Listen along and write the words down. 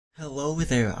Hello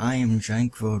there, I am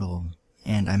GiantGrotle,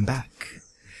 and I'm back.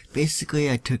 Basically,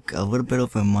 I took a little bit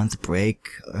of a month break,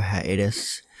 or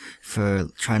hiatus, for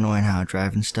trying to learn how to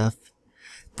drive and stuff,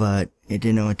 but it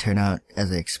didn't really turn out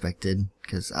as I expected,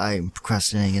 because I'm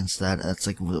procrastinating against that. That's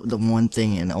like the one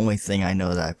thing and only thing I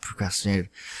know that I procrastinated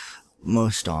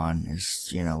most on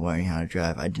is, learning how to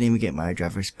drive. I didn't even get my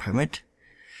driver's permit,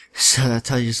 so that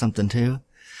tells you something too.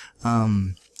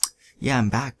 Yeah, I'm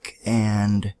back,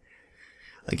 and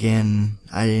again,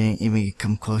 I didn't even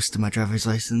come close to my driver's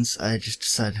license. I just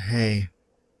decided, hey,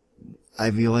 I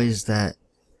realized that,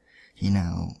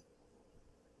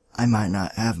 I might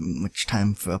not have much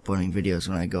time for uploading videos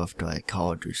when I go off to like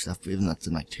college or stuff, even though that's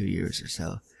in like 2 years or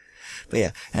so. But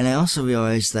yeah, and I also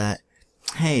realized that,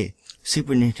 hey,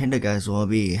 Super Nintendo guys will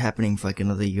be happening for like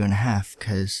another 1.5 years,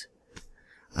 cause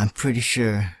I'm pretty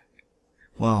sure,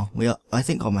 well, I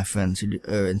think all my friends who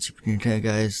are in Super Nintendo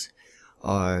guys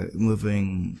are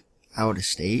moving out of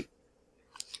state.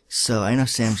 So I know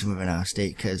Sam's moving out of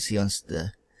state because he wants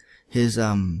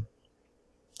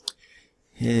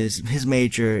his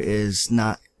major is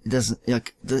not, it doesn't,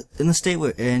 like, in the state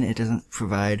we're in, it doesn't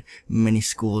provide many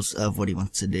schools of what he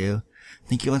wants to do. I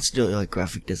think he wants to do like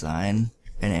graphic design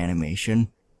and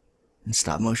animation and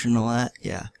stop motion and all that,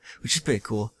 yeah, which is pretty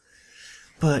cool.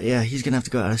 But yeah, he's gonna have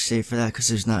to go out of state for that because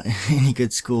there's not any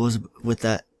good schools with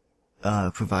that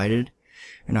provided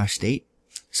in our state.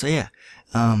 So yeah,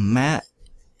 Matt,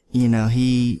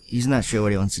 he's not sure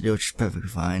what he wants to do, which is perfectly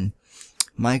fine.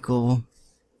 Michael,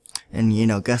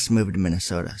 and Gus moved to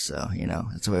Minnesota, so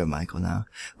that's where Michael now.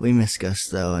 We miss Gus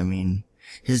though. I mean,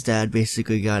 his dad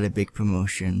basically got a big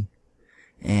promotion,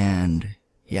 and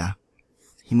yeah,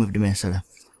 he moved to Minnesota,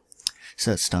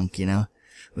 so it stunk.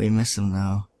 We miss him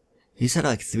though. He's had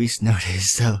like 3 snow days,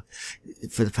 so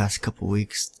for the past couple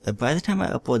weeks. By the time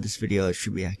I upload this video, it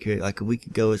should be accurate. Like a week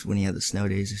ago is when he had the snow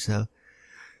days or so.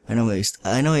 I know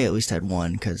he at least had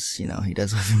one, cause he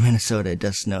does live in Minnesota. It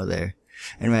does snow there,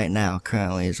 and right now,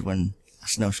 currently, is when a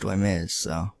snowstorm is.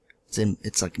 So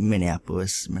it's like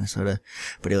Minneapolis, Minnesota,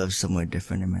 but he lives somewhere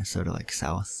different in Minnesota, like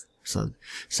south of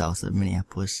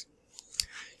Minneapolis.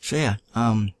 So yeah,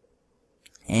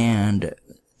 and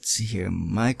let's see here,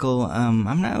 Michael,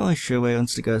 I'm not really sure where he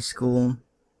wants to go to school,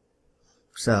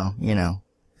 so,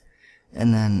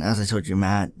 and then, as I told you,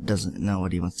 Matt doesn't know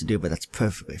what he wants to do, but that's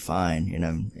perfectly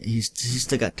fine, he's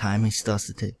still got time, he still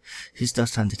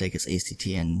has time to take his ACT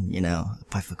and,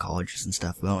 apply for colleges and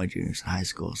stuff. We're only juniors in high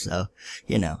school, so,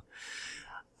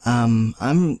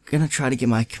 I'm gonna try to get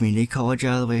my community college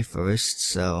out of the way first,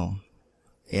 so,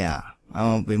 yeah, I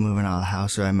won't be moving out of the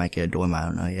house, or I might get a dorm, I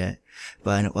don't know yet.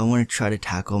 But I want to try to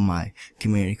tackle my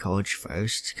community college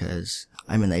first, because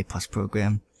I'm in the A+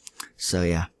 program. So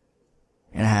yeah.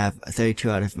 And I have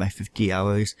 32 out of my 50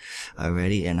 hours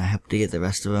already, and I hope to get the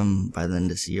rest of them by the end of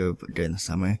this year during the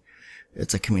summer.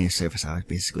 It's like community service hours,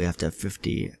 basically. I have to have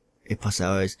 50 A+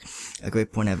 hours, a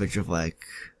grade point average of like,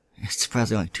 it's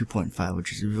surprisingly like 2.5,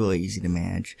 which is really easy to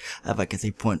manage. I have like a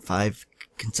 3.5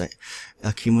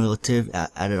 cumulative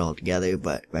added all together,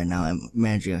 but right now I'm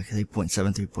managing like 3.7,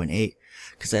 3.8,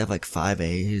 because I have like 5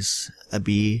 A's, a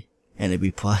B, and a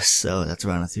B+, so that's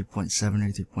around a 3.7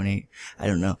 or 3.8, I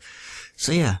don't know.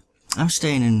 So yeah, I'm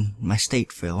staying in my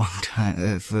state for a long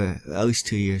time, for at least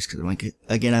 2 years, because I want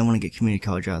to get community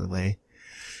college out of the way,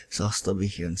 so I'll still be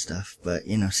here and stuff. But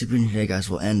Super Nintendo guys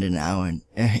will end in an hour,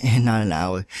 and not an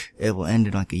hour, it will end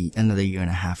in like another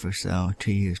 1.5 years or so,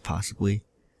 2 years possibly.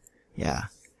 Yeah,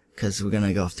 because we're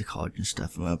gonna go off to college and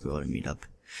stuff, and we'll be able to meet up.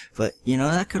 But,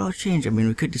 that could all change. I mean,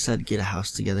 we could decide to get a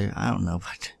house together. I don't know,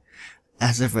 but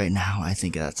as of right now, I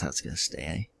think that's how it's gonna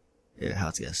stay. How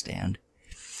it's gonna stand.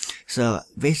 So,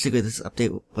 basically, this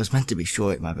update was meant to be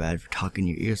short, my bad for talking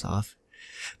your ears off.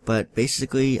 But,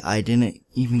 basically, I didn't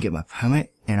even get my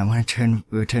permit, and I want to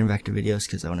return back to videos,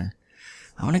 because I want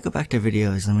to go back to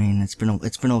videos. I mean, it's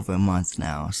been over a month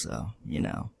now, so,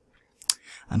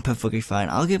 I'm perfectly fine.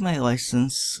 I'll get my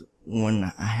license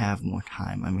when I have more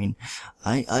time. I mean,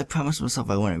 I promised myself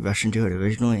I wouldn't rush into it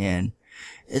originally, and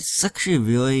it's actually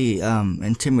really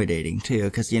intimidating too,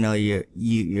 because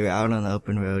you're out on the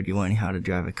open road, you're learning how to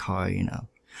drive a car.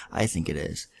 I think it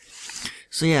is.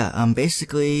 So yeah,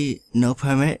 basically no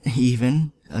permit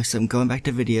even. So I'm going back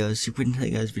to videos. Super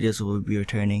Nintendo guys videos will be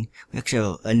returning. We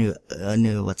actually have a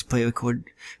new Let's Play recorded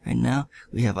right now.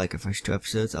 We have like our first 2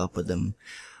 episodes. I'll put them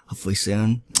hopefully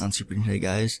soon on Super Nintendo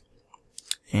guys.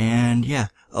 And yeah.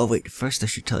 Oh wait, first I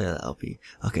should tell you that I'll be.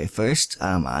 Okay, first,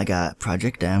 I got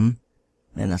Project M,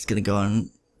 and that's gonna go on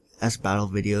as battle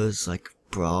videos like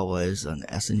Brawl was on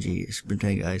SNG Super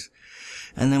Nintendo guys.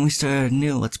 And then we started a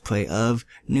new Let's Play of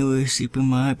newer Super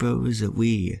Mario Bros.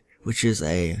 Wii, which is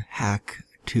a hack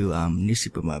to New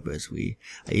Super Mario Bros. Wii.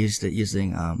 I used it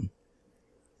using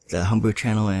the Homebrew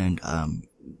channel and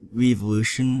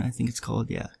Riivolution, I think it's called.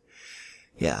 Yeah.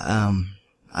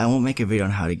 I won't make a video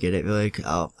on how to get it. Really,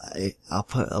 I'll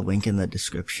put a link in the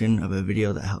description of a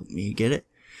video that helped me get it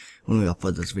when we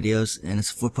upload those videos. And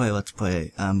it's a 4-player Let's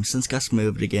Play. Since Gus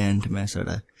moved again to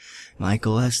Minnesota,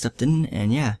 Michael has stepped in,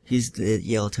 and yeah, he's the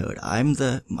Yellow Toad. I'm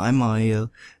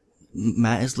Mario.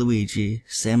 Matt is Luigi.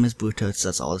 Sam is Blue Toad. So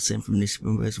that's all the same from New Super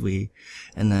Mario Bros. Wii.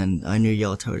 And then our new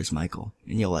Yellow Toad is Michael,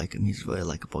 and you'll like him. He's a really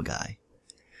likable guy.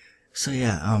 So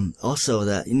yeah, also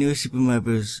that new Super Mario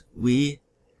Bros. Wii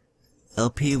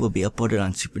LP will be uploaded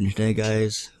on Super Nintendo,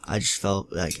 guys. I just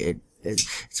felt like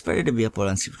it's better to be uploaded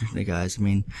on Super Nintendo, guys. I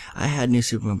mean, I had new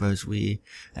Super Mario Bros. Wii,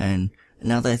 and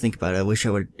now that I think about it, I wish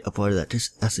I would have uploaded that to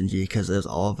SNG, because it was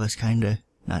all of us, kinda,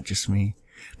 not just me.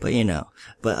 But you know,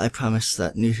 but I promise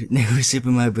that new Super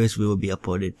Mario Bros. Wii will be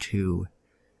uploaded to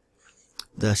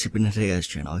the Super Nintendo guys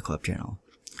channel, the club channel.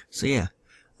 So yeah,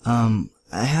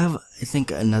 I have, I think,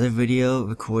 another video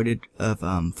recorded of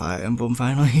Fire Emblem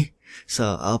finally.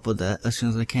 So I'll upload that as soon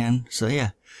as I can. So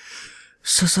yeah.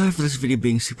 So sorry for this video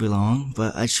being super long,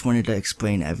 but I just wanted to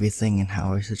explain everything and how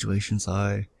our situations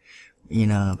are. You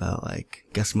know, about like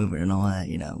Gus moving and all that.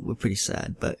 You know, we're pretty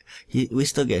sad, but we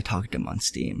still get to talk to him on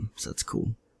Steam, so it's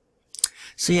cool.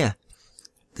 So yeah,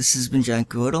 this has been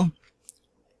GiantGrotle,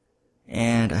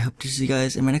 and I hope to see you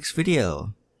guys in my next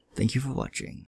video. Thank you for watching.